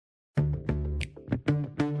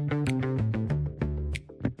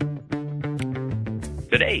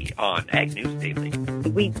Today on Ag News Daily.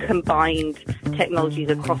 We combined technologies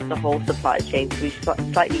across the whole supply chain. So we've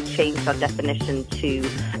slightly changed our definition to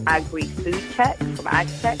agri-food tech from ag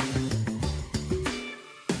tech.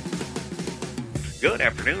 Good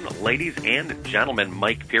afternoon, ladies and gentlemen.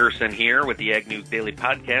 Mike Pearson here with the Ag News Daily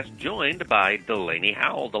podcast, joined by Delaney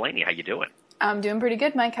Howell. Delaney, how you doing? I'm doing pretty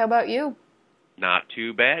good, Mike. How about you? Not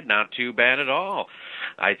too bad at all.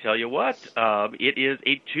 I tell you what, it is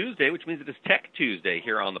a Tuesday, which means it is Tech Tuesday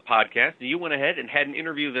here on the podcast. And you went ahead and had an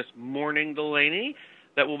interview this morning, Delaney,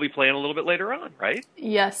 that we'll be playing a little bit later on, right?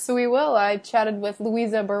 Yes, we will. I chatted with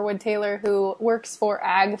Louisa Burwood-Taylor, who works for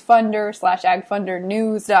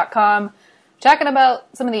AgFunder/AgFunderNews.com, talking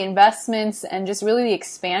about some of the investments and just really the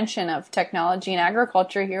expansion of technology in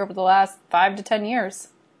agriculture here over the last 5 to 10 years.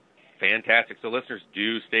 Fantastic. So listeners,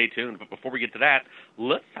 do stay tuned. But before we get to that,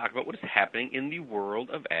 let's talk about what is happening in the world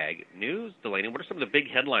of ag news. Delaney, what are some of the big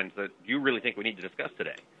headlines that you really think we need to discuss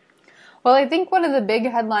today? Well, I think one of the big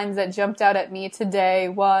headlines that jumped out at me today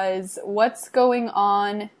was what's going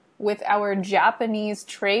on with our Japanese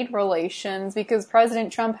trade relations, because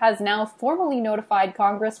President Trump has now formally notified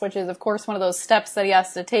Congress, which is, of course, one of those steps that he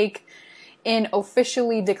has to take in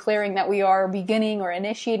officially declaring that we are beginning or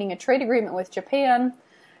initiating a trade agreement with Japan.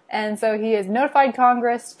 And so he has notified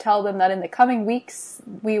Congress to tell them that in the coming weeks,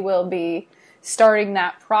 we will be starting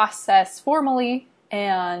that process formally.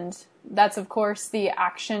 And that's, of course, the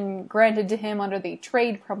action granted to him under the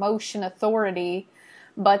Trade Promotion Authority.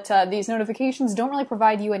 But these notifications don't really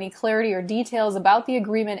provide you any clarity or details about the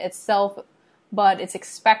agreement itself. But it's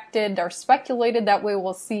expected or speculated that we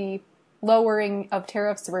will see lowering of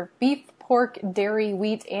tariffs for beef, pork, dairy,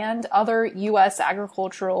 wheat, and other U.S.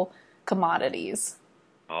 agricultural commodities.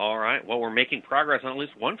 All right. Well, we're making progress on at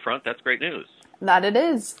least one front. That's great news. That it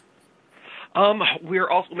is. We're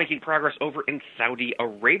also making progress over in Saudi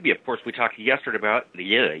Arabia. Of course, we talked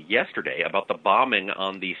yesterday about the bombing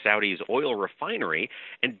on the Saudi's oil refinery.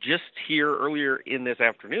 And just here earlier in this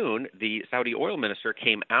afternoon, the Saudi oil minister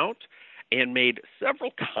came out and made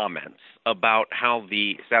several comments about how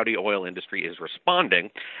the Saudi oil industry is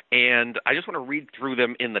responding. And I just want to read through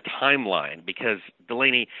them in the timeline because,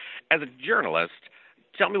 Delaney, as a journalist,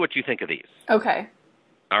 tell me what you think of these. Okay.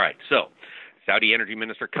 All right. So, Saudi Energy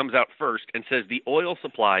Minister comes out first and says the oil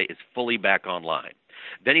supply is fully back online.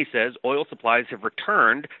 Then he says oil supplies have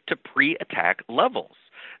returned to pre-attack levels.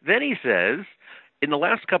 Then he says, in the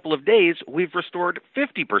last couple of days, we've restored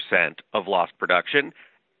 50% of lost production.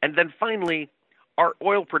 And then finally, our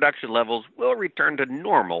oil production levels will return to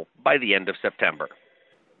normal by the end of September.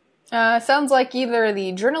 Sounds like either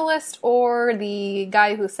the journalist or the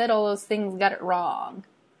guy who said all those things got it wrong.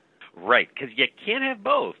 Right, because you can't have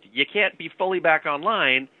both. You can't be fully back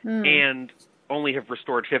online and only have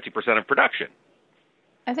restored 50% of production.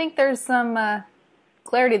 I think there's some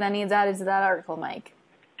clarity that needs added to that article, Mike.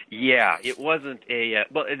 Yeah, it wasn't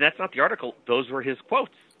well, that's not the article. Those were his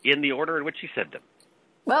quotes in the order in which he said them.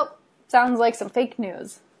 Well, sounds like some fake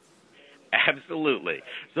news. Absolutely.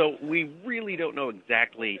 So we really don't know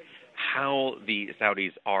exactly how the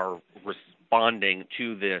Saudis are responding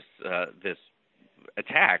to this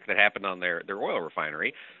attack that happened on their oil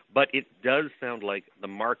refinery, but it does sound like the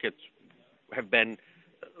markets have been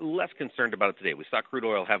less concerned about it today. We saw crude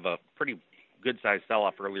oil have a pretty good-sized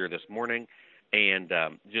sell-off earlier this morning and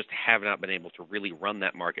just have not been able to really run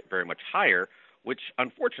that market very much higher, which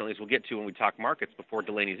unfortunately, as we'll get to when we talk markets before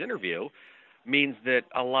Delaney's interview, means that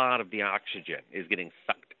a lot of the oxygen is getting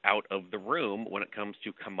sucked out of the room when it comes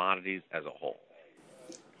to commodities as a whole.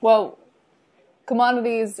 Well,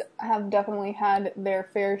 commodities have definitely had their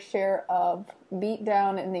fair share of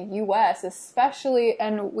beatdown in the U.S., especially,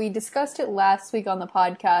 and we discussed it last week on the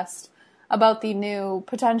podcast, about the new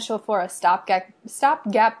potential for a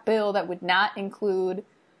stopgap bill that would not include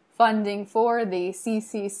funding for the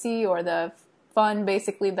CCC or the fund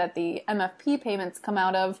basically that the MFP payments come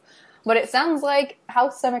out of. But it sounds like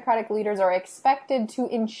House Democratic leaders are expected to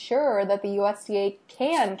ensure that the USDA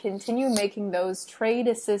can continue making those trade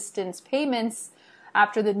assistance payments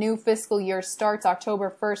after the new fiscal year starts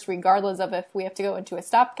October 1st, regardless of if we have to go into a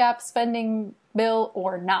stopgap spending bill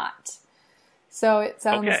or not. So it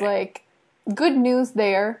sounds like good news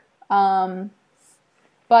there. But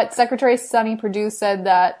Secretary Sonny Perdue said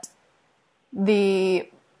that the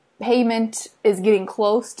payment is getting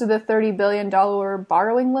close to the $30 billion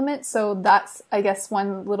borrowing limit. So that's, I guess,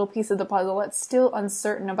 one little piece of the puzzle that's still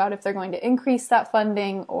uncertain about if they're going to increase that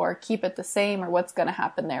funding or keep it the same or what's going to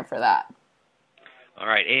happen there for that. All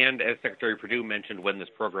right. And as Secretary Perdue mentioned, when this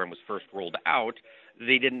program was first rolled out,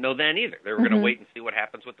 they didn't know then either. They were going to wait and see what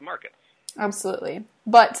happens with the markets. Absolutely.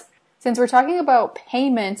 But Since we're talking about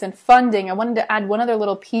payments and funding, I wanted to add one other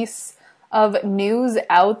little piece of news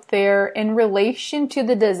out there in relation to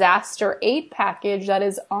the disaster aid package that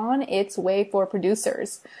is on its way for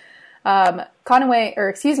producers. Colin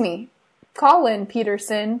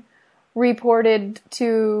Peterson reported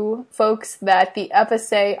to folks that the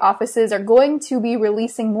FSA offices are going to be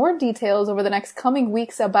releasing more details over the next coming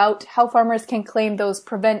weeks about how farmers can claim those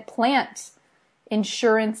prevent plant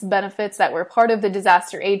insurance benefits that were part of the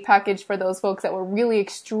disaster aid package for those folks that were really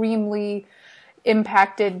extremely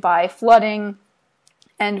impacted by flooding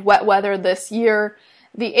and wet weather this year.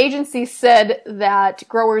 The agency said that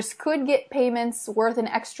growers could get payments worth an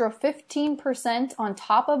extra 15% on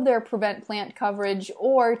top of their prevent plant coverage,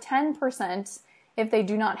 or 10% if they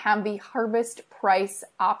do not have the harvest price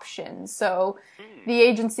option. So the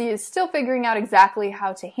agency is still figuring out exactly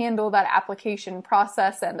how to handle that application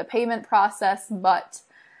process and the payment process, but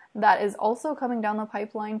that is also coming down the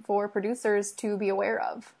pipeline for producers to be aware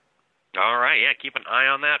of. All right, yeah, keep an eye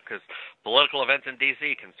on that, because political events in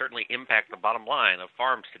D.C. can certainly impact the bottom line of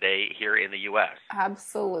farms today here in the U.S.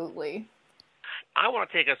 Absolutely. I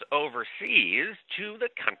want to take us overseas to the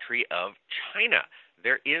country of China.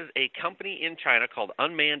 There is a company in China called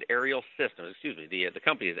Unmanned Aerial Systems. The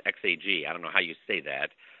company is XAG. I don't know how you say that,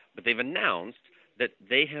 but they've announced that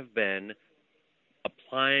they have been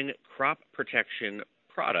applying crop protection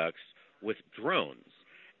products with drones.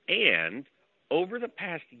 And over the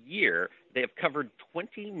past year, they have covered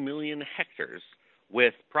 20 million hectares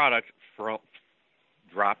with product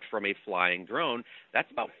dropped from a flying drone.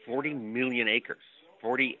 That's about 40 million acres,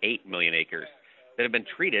 48 million acres that have been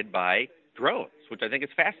treated by drones, which I think is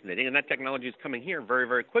fascinating. And that technology is coming here very,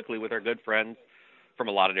 very quickly with our good friends from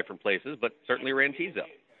a lot of different places, but certainly Rantizo.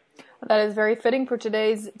 That is very fitting for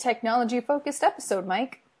today's technology-focused episode,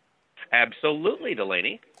 Mike. Absolutely,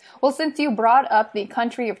 Delaney. Well, since you brought up the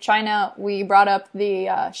country of China, we brought up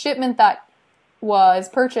the shipment that was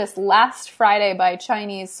purchased last Friday by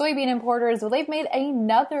Chinese soybean importers. Well, they've made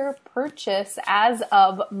another purchase as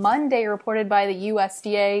of Monday, reported by the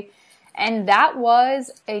USDA, and that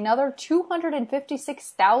was another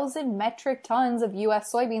 256,000 metric tons of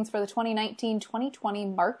U.S. soybeans for the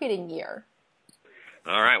 2019-2020 marketing year.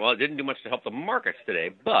 All right, well, it didn't do much to help the markets today,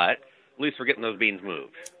 but at least we're getting those beans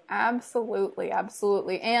moved. Absolutely,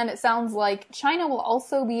 absolutely. And it sounds like China will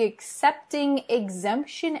also be accepting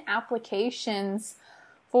exemption applications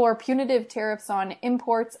for punitive tariffs on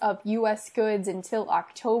imports of U.S. goods until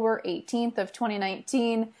October 18th of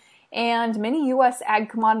 2019. And many U.S. ag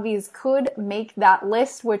commodities could make that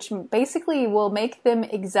list, which basically will make them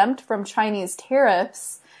exempt from Chinese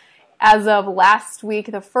tariffs. As of last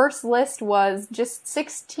week, the first list was just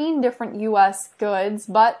 16 different U.S. goods,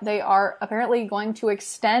 but they are apparently going to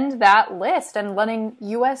extend that list and letting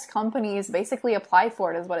U.S. companies basically apply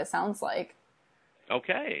for it, is what it sounds like.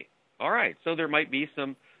 Okay. All right. So there might be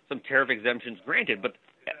some tariff exemptions granted, but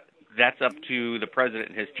that's up to the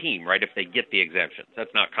president and his team, right, if they get the exemptions.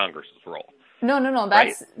 That's not Congress's role. No.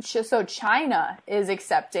 That's right? So China is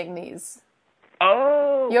accepting these.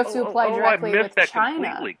 Oh, you have to apply directly with China.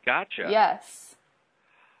 Completely. Gotcha. Yes.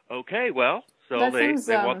 Okay, well, so they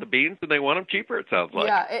want the beans and they want them cheaper, it sounds like.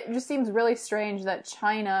 Yeah, it just seems really strange that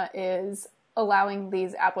China is allowing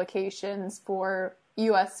these applications for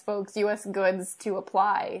U.S. folks, U.S. goods to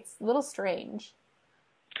apply. It's a little strange.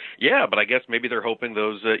 Yeah, but I guess maybe they're hoping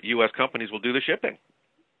those U.S. companies will do the shipping.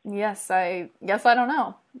 Yes, I don't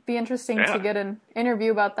know. It'd be interesting to get an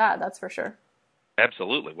interview about that, that's for sure.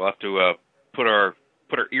 Absolutely. We'll have to put our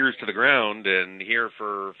ears to the ground and hear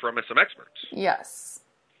from some experts. Yes.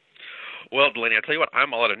 Well, Delaney, I'll tell you what,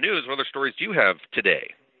 I'm all out of news. What other stories do you have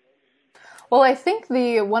today? Well, I think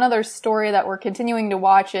the one other story that we're continuing to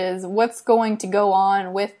watch is what's going to go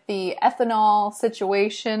on with the ethanol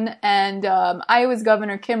situation. And Iowa's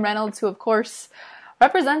Governor Kim Reynolds, who of course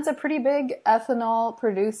represents a pretty big ethanol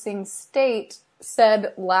producing state,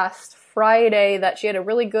 said last Friday that she had a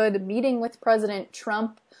really good meeting with President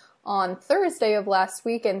Trump on Thursday of last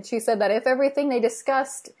week, and she said that if everything they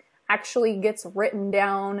discussed actually gets written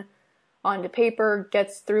down onto paper,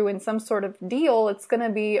 gets through in some sort of deal, it's going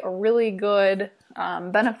to be a really good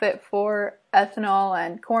benefit for ethanol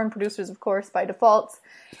and corn producers, of course, by default,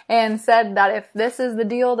 and said that if this is the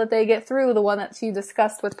deal that they get through, the one that she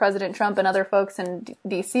discussed with President Trump and other folks in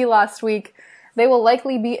D.C. last week, they will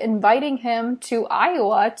likely be inviting him to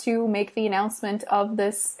Iowa to make the announcement of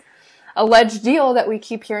this alleged deal that we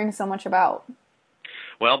keep hearing so much about.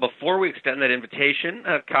 Well, before we extend that invitation,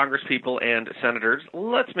 Congresspeople and senators,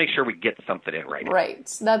 let's make sure we get something in writing.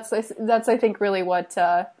 Right. That's I think, really what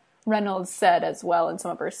Reynolds said as well in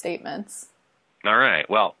some of her statements. All right.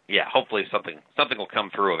 Well, yeah, hopefully something will come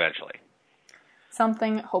through eventually.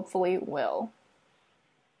 Something hopefully will.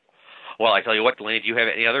 Well, I tell you what, Delaney, do you have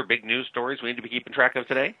any other big news stories we need to be keeping track of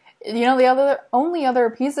today? You know, the only other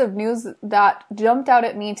piece of news that jumped out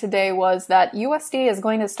at me today was that USDA is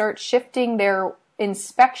going to start shifting their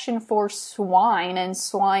inspection for swine and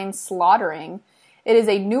swine slaughtering. It is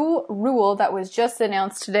a new rule that was just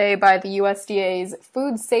announced today by the USDA's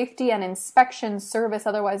Food Safety and Inspection Service,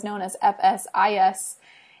 otherwise known as FSIS.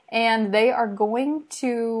 And they are going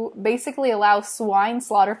to basically allow swine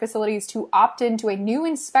slaughter facilities to opt into a new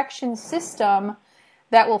inspection system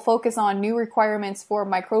that will focus on new requirements for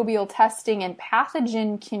microbial testing and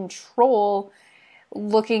pathogen control,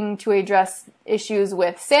 looking to address issues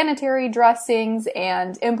with sanitary dressings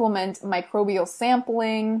and implement microbial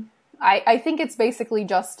sampling. I think it's basically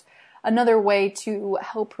just another way to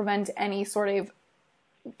help prevent any sort of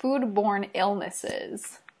foodborne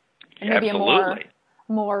illnesses. And maybe Absolutely.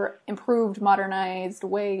 a more improved, modernized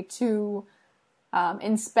way to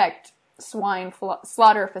inspect swine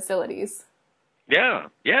slaughter facilities. Yeah.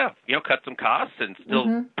 Cut some costs and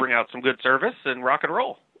still bring out some good service and rock and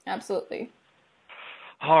roll. Absolutely.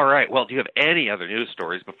 All right. Well, do you have any other news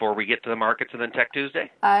stories before we get to the markets and then Tech Tuesday?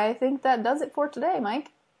 I think that does it for today, Mike.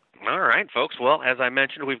 All right, folks. Well, as I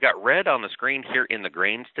mentioned, we've got red on the screen here in the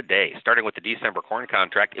grains today. Starting with the December corn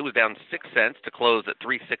contract, it was down 6 cents to close at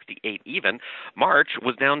 3.68 even. March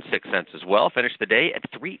was down 6 cents as well, finished the day at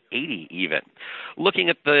 3.80 even.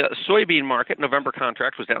 Looking at the soybean market, November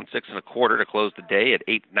contract was down 6 1/4 to close the day at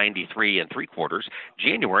 8.93 3/4.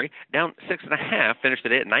 January down 6 1/2, finished the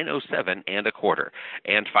day at 9.07 1/4.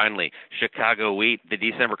 And finally, Chicago wheat, the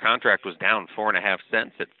December contract was down 4.5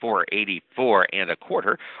 cents at 4.84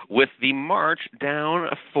 1/4. With the March down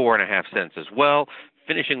 4.5 cents as well,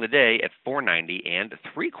 finishing the day at 4.90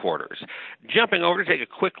 3/4. Jumping over to take a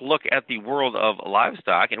quick look at the world of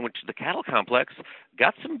livestock, in which the cattle complex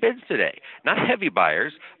got some bids today. Not heavy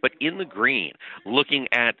buyers, but in the green. Looking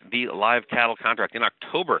at the live cattle contract in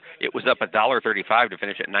October, it was up $1.35 to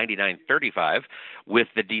finish at 99.35.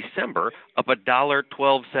 With the December up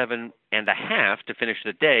 $1.12.7 and a half to finish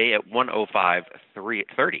the day at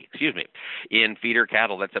 105.30. In feeder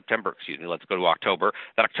cattle, let's go to October.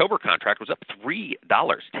 That October contract was up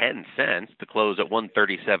 $3.10 to close at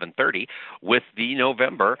 137.30, with the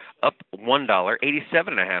November up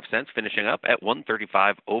 $1.87.5, finishing up at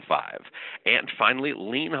 135.05. And finally,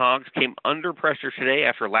 lean hogs came under pressure today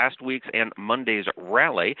after last week's and Monday's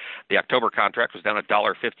rally. The October contract was down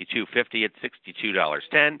 $1.52.50 at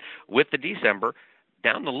 $62.10, with the December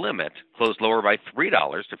down the limit, closed lower by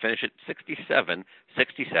 $3 to finish at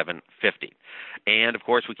 67.50. And, of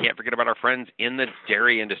course, we can't forget about our friends in the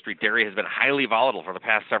dairy industry. Dairy has been highly volatile for the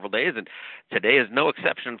past several days, and today is no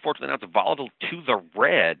exception. Unfortunately, now it's volatile to the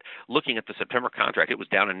red. Looking at the September contract, it was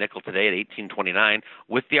down a nickel today at 18.29,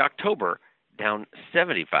 with the October down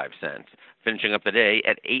 75 cents, finishing up the day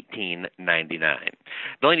at 18.99.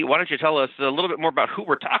 Delaney, why don't you tell us a little bit more about who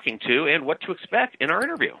we're talking to and what to expect in our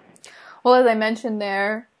interview? Well, as I mentioned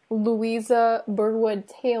there, Louisa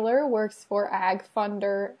Burwood-Taylor works for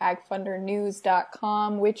AgFunder,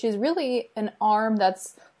 agfundernews.com, which is really an arm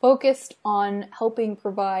that's focused on helping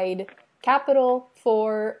provide capital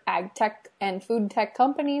for ag tech and food tech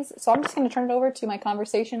companies. So I'm just going to turn it over to my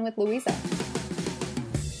conversation with Louisa.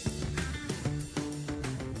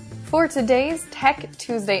 For today's Tech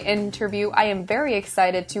Tuesday interview, I am very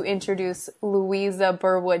excited to introduce Louisa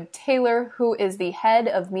Burwood-Taylor, who is the head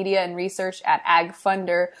of media and research at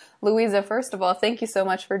AgFunder. Louisa, first of all, thank you so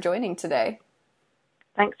much for joining today.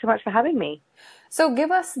 Thanks so much for having me. So give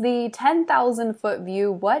us the 10,000-foot view.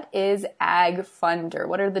 What is AgFunder?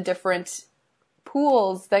 What are the different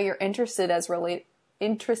pools that you're interested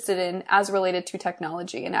in as related to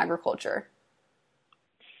technology and agriculture?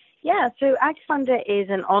 Yeah, so AgFunder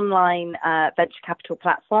is an online venture capital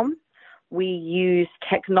platform. We use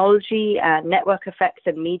technology, network effects,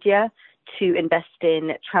 and media to invest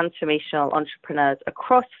in transformational entrepreneurs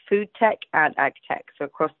across food tech and ag tech, so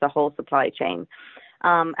across the whole supply chain.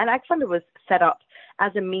 And AgFunder was set up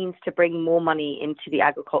as a means to bring more money into the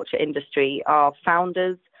agriculture industry. Our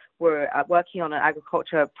founders were working on an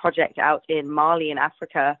agriculture project out in Mali in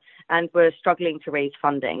Africa and were struggling to raise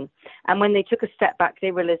funding. And when they took a step back,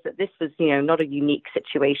 they realized that this was, not a unique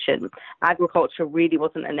situation. Agriculture really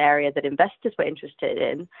wasn't an area that investors were interested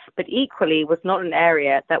in, but equally was not an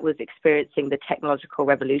area that was experiencing the technological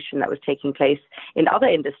revolution that was taking place in other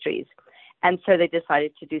industries. And so they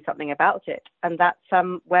decided to do something about it. And that's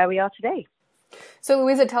where we are today. So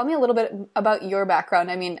Louisa, tell me a little bit about your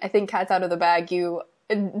background. I mean, I think cat's out of the bag. You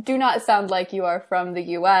do not sound like you are from the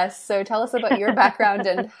US. So tell us about your background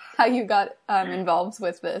and how you got involved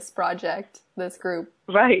with this project, this group.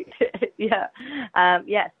 Right. Yeah.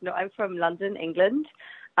 Yes. No, I'm from London, England.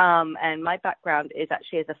 And my background is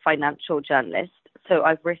actually as a financial journalist. So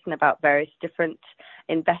I've written about various different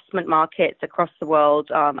investment markets across the world.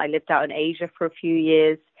 I lived out in Asia for a few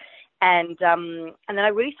years. And then I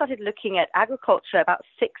really started looking at agriculture about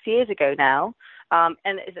 6 years ago now.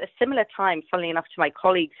 And it's a similar time, funnily enough, to my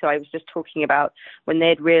colleagues who I was just talking about when they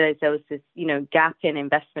had realized there was this, gap in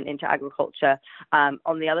investment into agriculture.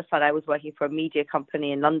 On the other side, I was working for a media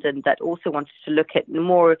company in London that also wanted to look at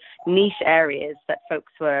more niche areas that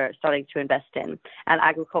folks were starting to invest in. And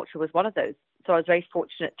agriculture was one of those. So I was very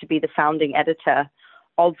fortunate to be the founding editor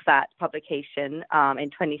of that publication in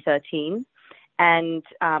 2013. And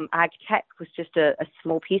Ag Tech was just a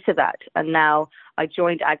small piece of that. And now I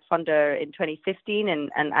joined Ag Funder in 2015,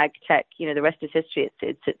 and Ag Tech, the rest is history.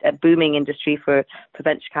 It's a booming industry for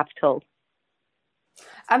venture capital.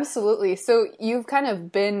 Absolutely. So you've kind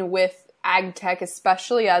of been with Ag Tech,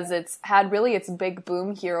 especially as it's had really its big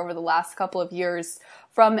boom here over the last couple of years.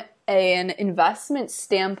 From an investment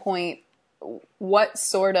standpoint, what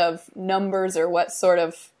sort of numbers or what sort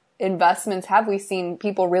of investments have we seen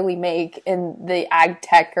people really make in the ag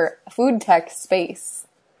tech or food tech space?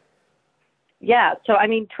 Yeah, so I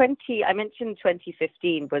mentioned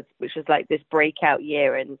 2015 which was like this breakout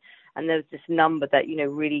year, and there was this number that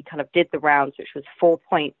really kind of did the rounds, which was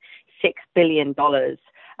 $4.6 billion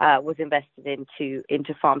was invested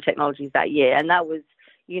into farm technologies that year, and that was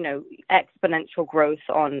exponential growth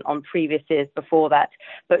on previous years before that.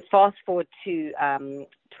 But fast forward to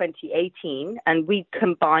 2018, and we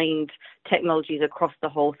combined technologies across the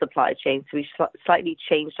whole supply chain. So we slightly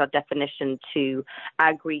changed our definition to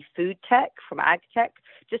agri-food tech from ag tech,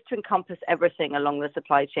 just to encompass everything along the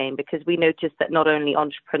supply chain, because we noticed that not only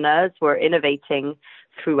entrepreneurs were innovating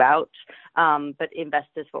throughout, but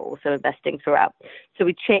investors were also investing throughout. So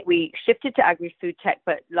we shifted to agri-food tech,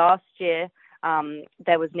 but last year,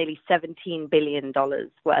 there was nearly $17 billion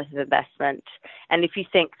worth of investment. And if you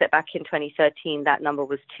think that back in 2013, that number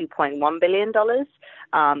was $2.1 billion,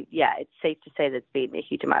 it's safe to say there's been a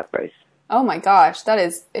huge amount of growth. Oh my gosh, that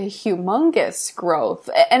is a humongous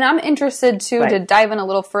growth. And I'm interested too to dive in a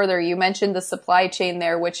little further. You mentioned the supply chain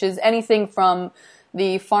there, which is anything from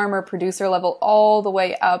the farmer producer level all the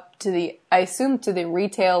way up to I assume to the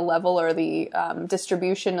retail level or the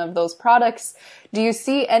distribution of those products. Do you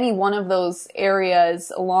see any one of those areas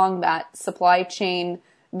along that supply chain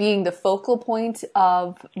being the focal point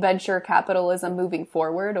of venture capitalism moving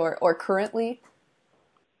forward or currently?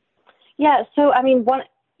 Yeah, so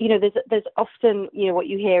there's often what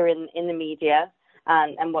you hear in the media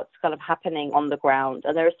and what's kind of happening on the ground.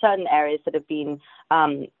 And there are certain areas that have been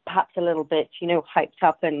perhaps a little bit, hyped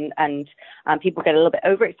up and people get a little bit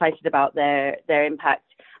overexcited about their impact,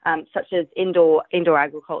 such as indoor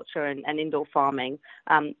agriculture and indoor farming.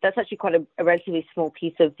 That's actually quite a relatively small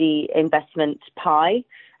piece of the investment pie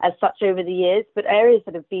as such over the years. But areas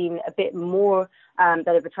that have been a bit more, that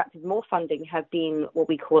have attracted more funding have been what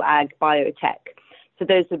we call ag biotech. So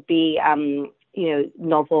those would be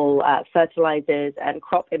novel fertilizers and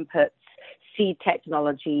crop inputs, seed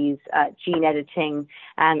technologies, gene editing,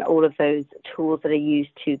 and all of those tools that are used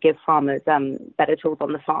to give farmers better tools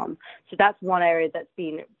on the farm. So that's one area that's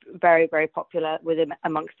been very, very popular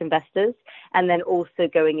amongst investors. And then also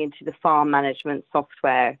going into the farm management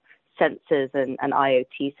software, sensors, and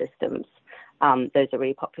IoT systems. Those are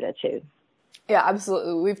really popular too. Yeah,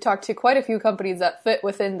 absolutely. We've talked to quite a few companies that fit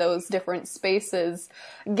within those different spaces.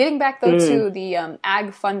 Getting back, though, to the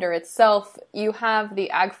Ag Funder itself, you have the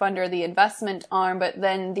Ag Funder, the investment arm, but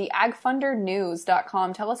then the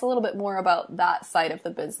agfundernews.com. Tell us a little bit more about that side of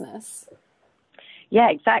the business. Yeah,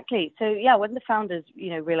 exactly. So, when the founders,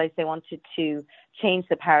 realized they wanted to change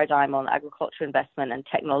the paradigm on agriculture investment and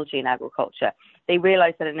technology in agriculture, they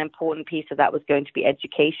realized that an important piece of that was going to be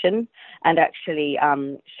education and actually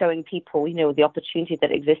showing people, the opportunity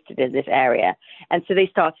that existed in this area. And so they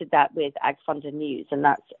started that with Ag Funder News, and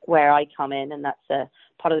that's where I come in, and that's a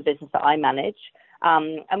part of the business that I manage.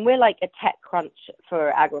 And we're like a tech crunch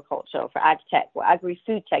for agriculture, for ag tech, or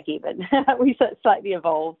agri-food tech even. We slightly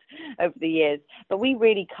evolved over the years. But we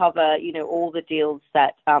really cover, all the deals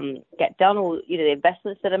that get done, all, the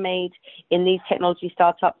investments that are made in these technology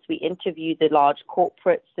startups. We interview the large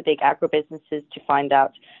corporates, the big agribusinesses, to find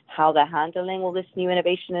out how they're handling all this new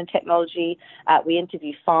innovation and technology. We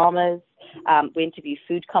interview farmers. We interview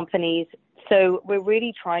food companies. So we're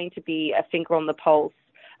really trying to be a finger on the pulse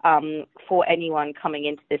for anyone coming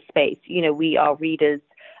into this space. We are readers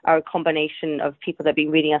are a combination of people that have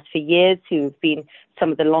been reading us for years, who've been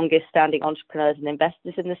some of the longest standing entrepreneurs and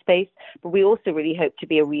investors in the space. But we also really hope to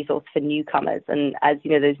be a resource for newcomers. And as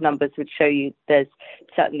you know, those numbers would show you, there's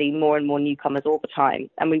certainly more and more newcomers all the time.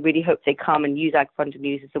 And we really hope they come and use Ag Funder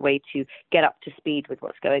News as a way to get up to speed with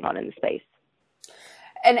what's going on in the space.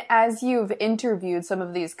 And as you've interviewed some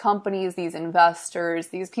of these companies, these investors,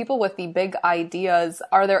 these people with the big ideas,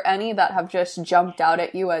 are there any that have just jumped out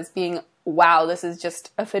at you as being, wow, this is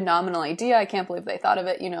just a phenomenal idea, I can't believe they thought of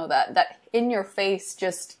it, you know, that in your face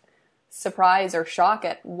just surprise or shock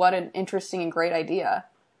at what an interesting and great idea?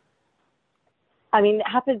 I mean, it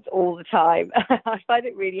happens all the time. I find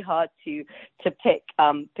it really hard to pick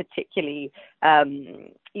particularly,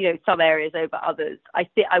 some areas over others.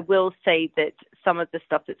 I will say that some of the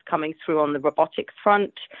stuff that's coming through on the robotics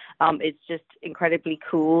front is just incredibly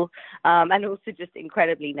cool, and also just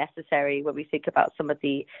incredibly necessary when we think about some of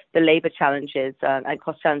the labor challenges and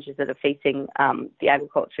cost challenges that are facing the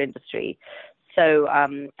agriculture industry. So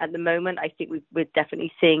at the moment, I think we're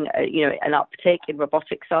definitely seeing an uptick in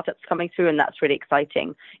robotic startups coming through, and that's really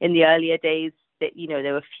exciting. In the earlier days, they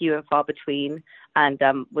were few and far between, and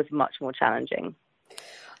was much more challenging.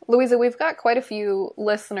 Louisa, we've got quite a few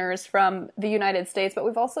listeners from the United States, but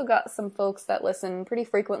we've also got some folks that listen pretty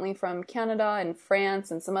frequently from Canada and France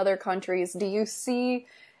and some other countries. Do you see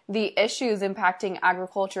the issues impacting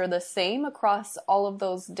agriculture the same across all of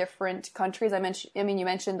those different countries? I mean, you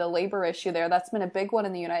mentioned the labor issue there. That's been a big one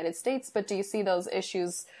in the United States, but do you see those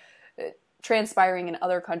issues transpiring in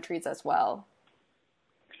other countries as well?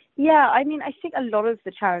 Yeah, I mean, I think a lot of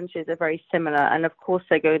the challenges are very similar, and of course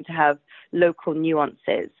they're going to have local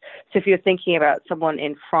nuances. So if you're thinking about someone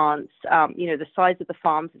in France, the size of the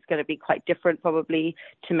farms is going to be quite different probably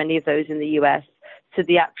to many of those in the US. So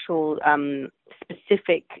the actual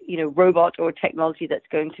specific, robot or technology that's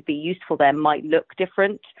going to be useful there might look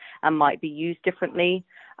different and might be used differently.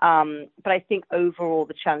 But I think overall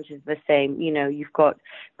the challenges are the same. You've got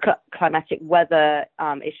climatic weather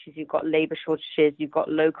issues, you've got labor shortages, you've got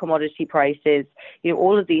low commodity prices.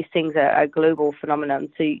 All of these things are a global phenomenon.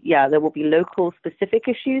 So yeah, there will be local specific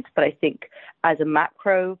issues, but I think as a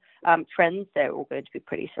macro trends, they're all going to be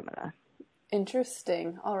pretty similar.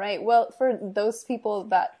 Interesting. All right. Well, for those people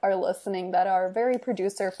that are listening that are very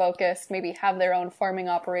producer focused, maybe have their own farming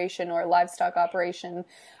operation or livestock operation,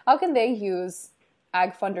 how can they use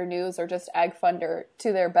Ag Funder News or just Ag Funder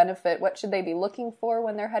to their benefit? What should they be looking for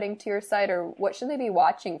when they're heading to your site, or what should they be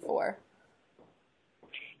watching for?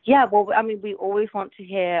 Yeah, well, I mean, we always want to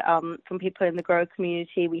hear from people in the grower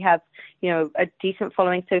community. We have, a decent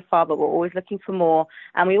following so far, but we're always looking for more.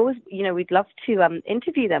 And we always, we'd love to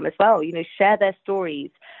interview them as well, share their stories.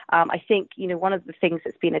 I think, one of the things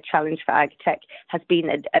that's been a challenge for ag tech has been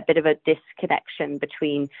a bit of a disconnection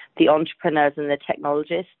between the entrepreneurs and the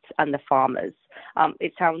technologists and the farmers.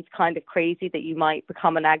 It sounds kind of crazy that you might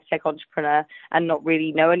become an ag tech entrepreneur and not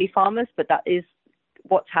really know any farmers, but that is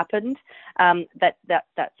what's happened. That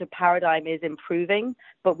the paradigm is improving,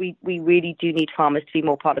 but we really do need farmers to be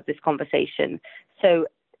more part of this conversation. So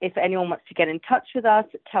if anyone wants to get in touch with us,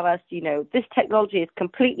 tell us, this technology is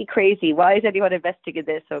completely crazy. Why is anyone investing in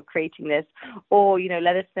this or creating this? Or,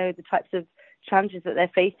 let us know the types of challenges that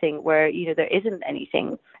they're facing where, there isn't any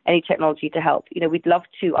technology to help. We'd love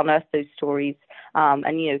to unearth those stories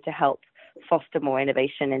and, to help foster more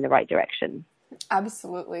innovation in the right direction.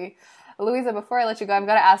 Absolutely. Louisa, before I let you go, I've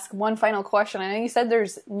got to ask one final question. I know you said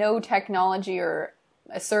there's no technology or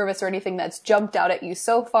a service or anything that's jumped out at you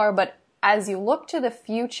so far, but as you look to the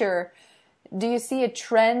future, do you see a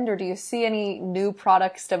trend or do you see any new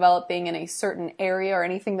products developing in a certain area or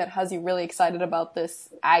anything that has you really excited about this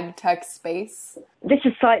ag tech space? This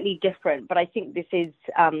is slightly different, but I think this is,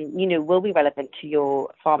 will be relevant to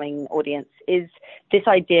your farming audience, is this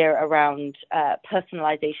idea around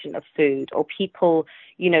personalization of food, or people,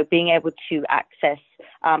 being able to access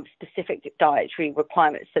specific dietary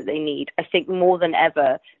requirements that they need. I think more than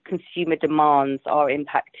ever, consumer demands are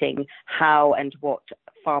impacting how and what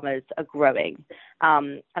farmers are growing.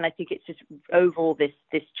 And I think it's just overall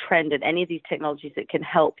this trend, and any of these technologies that can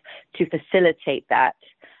help to facilitate that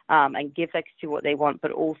and give access to what they want,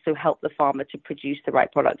 but also help the farmer to produce the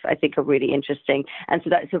right products, I think are really interesting. And so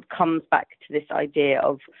that sort of comes back to this idea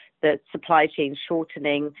of the supply chain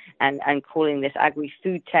shortening and calling this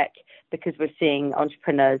agri-food tech, because we're seeing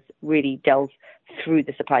entrepreneurs really delve through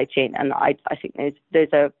the supply chain. And I think those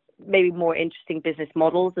are maybe more interesting business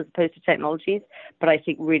models as opposed to technologies, but I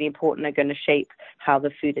think really important, are going to shape how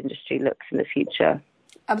the food industry looks in the future.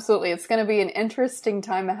 Absolutely. It's going to be an interesting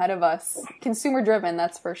time ahead of us. Consumer driven,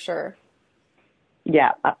 that's for sure.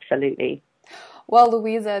 Yeah, absolutely. Well,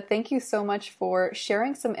 Louisa, thank you so much for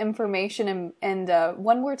sharing some information. And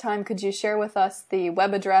one more time, could you share with us the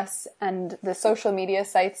web address and the social media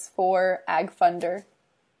sites for AgFunder?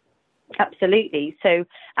 Absolutely. So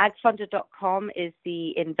agfunder.com is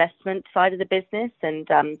the investment side of the business. And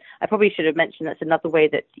I probably should have mentioned that's another way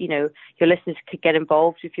that, your listeners could get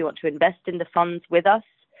involved if you want to invest in the funds with us.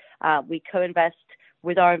 We co-invest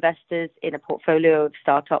with our investors in a portfolio of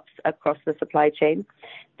startups across the supply chain.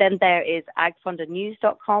 Then there is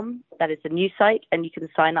agfundernews.com. That is the news site, and you can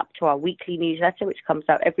sign up to our weekly newsletter, which comes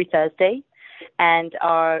out every Thursday. And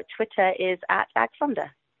our Twitter is @agfunder.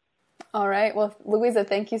 All right. Well, Louisa,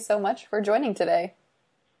 thank you so much for joining today.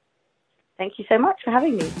 Thank you so much for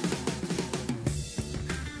having me.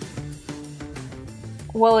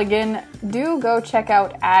 Well, again, do go check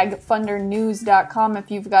out agfundernews.com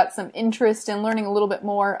if you've got some interest in learning a little bit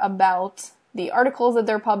more about the articles that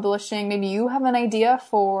they're publishing. Maybe you have an idea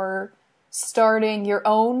for starting your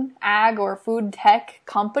own ag or food tech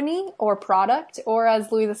company or product. Or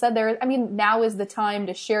as Louisa said, now is the time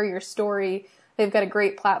to share your story. They've got a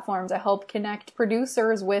great platform to help connect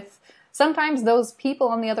producers with sometimes those people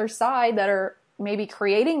on the other side that are maybe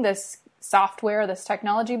creating this software, this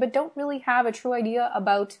technology, but don't really have a true idea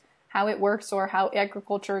about how it works or how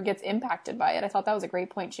agriculture gets impacted by it. I thought that was a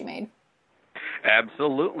great point she made.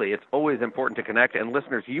 Absolutely. It's always important to connect. And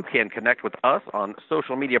listeners, you can connect with us on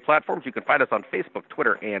social media platforms. You can find us on Facebook,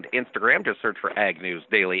 Twitter, and Instagram. Just search for Ag News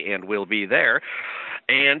Daily and we'll be there.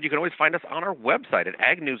 And you can always find us on our website at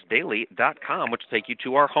agnewsdaily.com, which will take you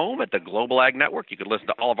to our home at the Global Ag Network. You can listen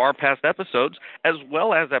to all of our past episodes, as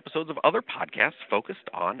well as episodes of other podcasts focused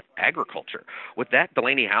on agriculture. With that,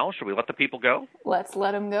 Delaney Howell, should we let the people go? Let's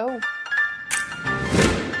let them go.